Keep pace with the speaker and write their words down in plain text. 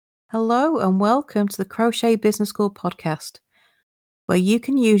Hello and welcome to the Crochet Business School podcast, where you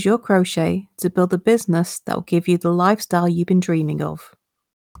can use your crochet to build a business that will give you the lifestyle you've been dreaming of.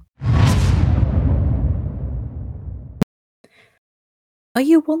 Are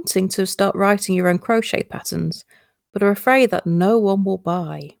you wanting to start writing your own crochet patterns, but are afraid that no one will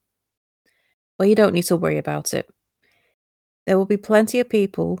buy? Well, you don't need to worry about it. There will be plenty of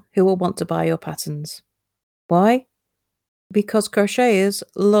people who will want to buy your patterns. Why? Because crocheters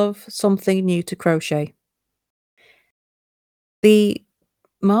love something new to crochet. The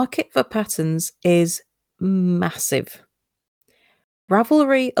market for patterns is massive.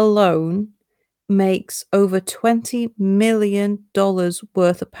 Ravelry alone makes over $20 million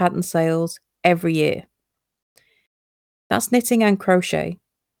worth of pattern sales every year. That's knitting and crochet,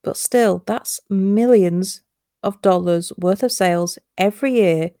 but still, that's millions of dollars worth of sales every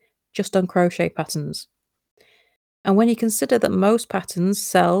year just on crochet patterns. And when you consider that most patterns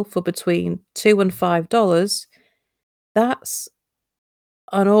sell for between $2 and $5, that's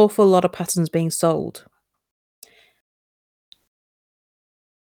an awful lot of patterns being sold.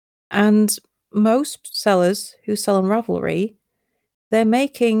 And most sellers who sell on Ravelry, they're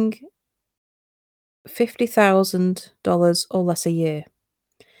making $50,000 or less a year.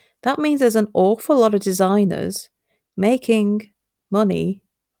 That means there's an awful lot of designers making money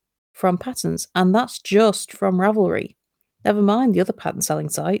from patterns, and that's just from Ravelry. Never mind the other pattern selling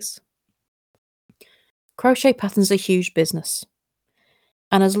sites. Crochet patterns are a huge business.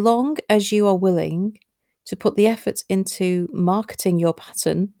 And as long as you are willing to put the effort into marketing your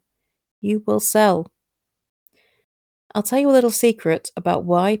pattern, you will sell. I'll tell you a little secret about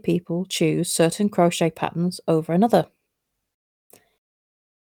why people choose certain crochet patterns over another.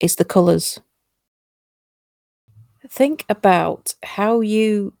 It's the colours. Think about how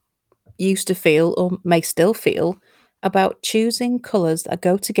you used to feel, or may still feel, about choosing colours that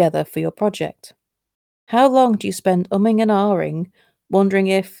go together for your project. How long do you spend umming and ahhing, wondering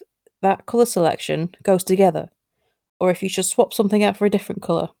if that colour selection goes together, or if you should swap something out for a different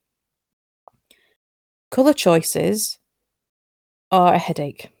colour? Colour choices are a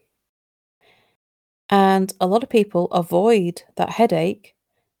headache. And a lot of people avoid that headache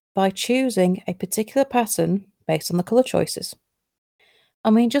by choosing a particular pattern based on the colour choices. I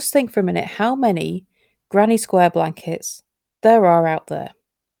mean, just think for a minute how many granny square blankets there are out there.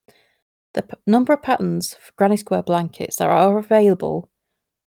 The number of patterns for granny square blankets that are available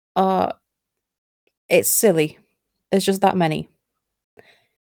it's silly. There's just that many.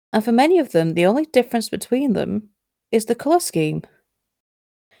 And for many of them, the only difference between them is the colour scheme.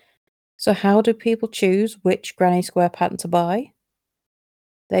 So how do people choose which granny square pattern to buy?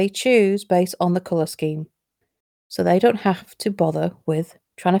 They choose based on the colour scheme. So they don't have to bother with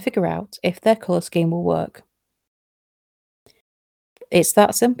trying to figure out if their colour scheme will work. It's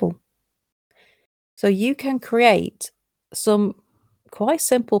that simple. So you can create some quite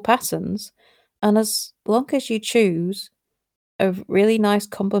simple patterns, and as long as you choose a really nice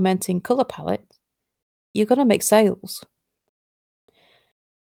complementing colour palette, you're going to make sales.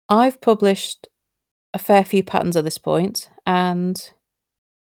 I've published a fair few patterns at this point, and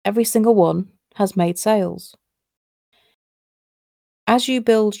every single one has made sales. As you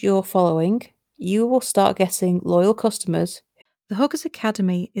build your following, you will start getting loyal customers. The Huggers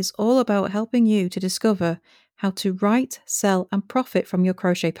Academy is all about helping you to discover how to write, sell, and profit from your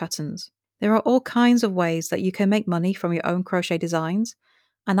crochet patterns. There are all kinds of ways that you can make money from your own crochet designs,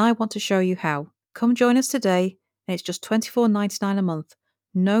 and I want to show you how. Come join us today, and it's just $24.99 a month,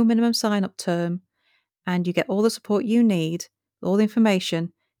 no minimum sign-up term, and you get all the support you need, all the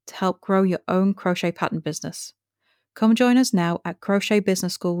information to help grow your own crochet pattern business. Come join us now at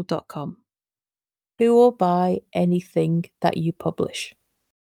crochetbusinessschool.com. Who will buy anything that you publish?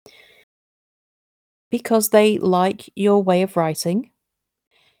 Because they like your way of writing,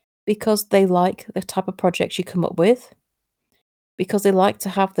 because they like the type of projects you come up with, because they like to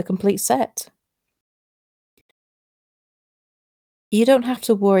have the complete set. You don't have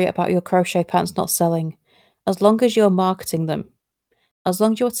to worry about your crochet patterns not selling, as long as you're marketing them, as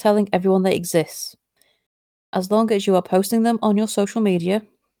long as you're telling everyone they exist, as long as you are posting them on your social media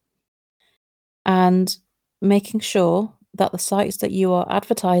and making sure that the sites that you are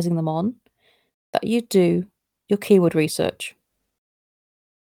advertising them on, that you do your keyword research.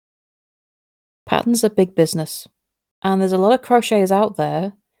 Patterns are big business, and there's a lot of crocheters out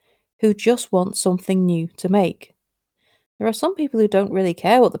there who just want something new to make. There are some people who don't really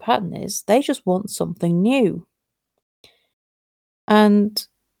care what the pattern is, they just want something new. And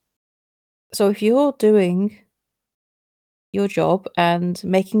so if you're doing your job and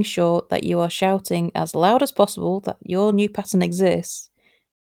making sure that you are shouting as loud as possible that your new pattern exists,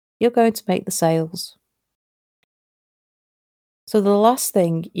 you're going to make the sales. So the last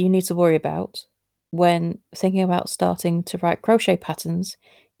thing you need to worry about when thinking about starting to write crochet patterns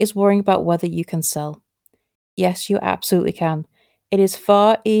is worrying about whether you can sell. Yes, you absolutely can. It is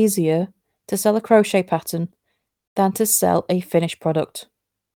far easier to sell a crochet pattern than to sell a finished product.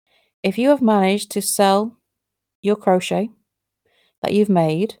 If you have managed to sell your crochet that you've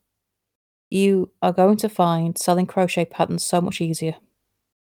made, you are going to find selling crochet patterns so much easier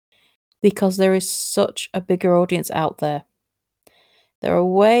because there is such a bigger audience out there. There are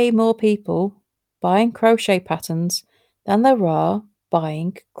way more people buying crochet patterns than there are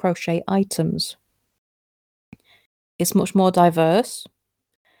buying crochet items. It's much more diverse.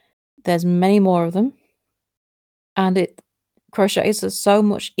 There's many more of them, and crochets are so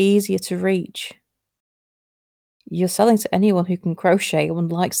much easier to reach. You're selling to anyone who can crochet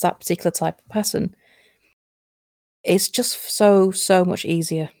and likes that particular type of pattern. It's just so much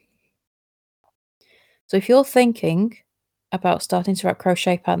easier. So if you're thinking about starting to write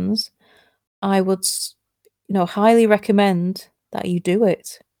crochet patterns, I would, highly recommend that you do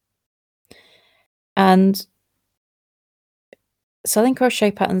it. And selling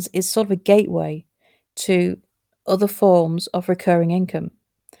crochet patterns is sort of a gateway to other forms of recurring income.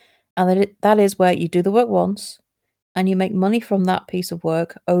 And that is where you do the work once and you make money from that piece of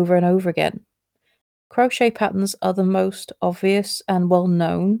work over and over again. Crochet patterns are the most obvious and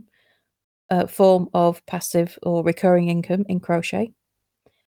well-known form of passive or recurring income in crochet,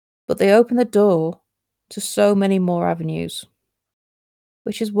 but they open the door to so many more avenues,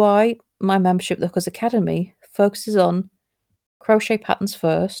 which is why my membership, the Hookers Academy, focuses on crochet patterns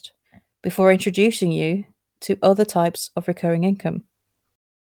first before introducing you to other types of recurring income.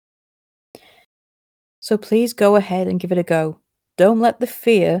 So please go ahead and give it a go. Don't let the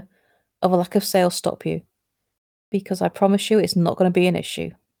fear of a lack of sales stop you, because I promise you it's not going to be an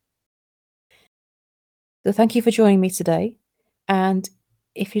issue. So thank you for joining me today. And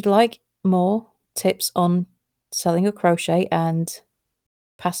if you'd like more tips on selling a crochet and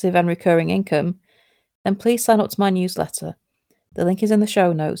passive and recurring income, then please sign up to my newsletter. The link is in the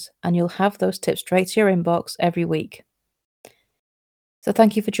show notes, and you'll have those tips straight to your inbox every week. So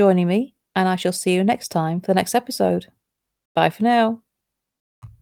thank you for joining me, and I shall see you next time for the next episode. Bye for now.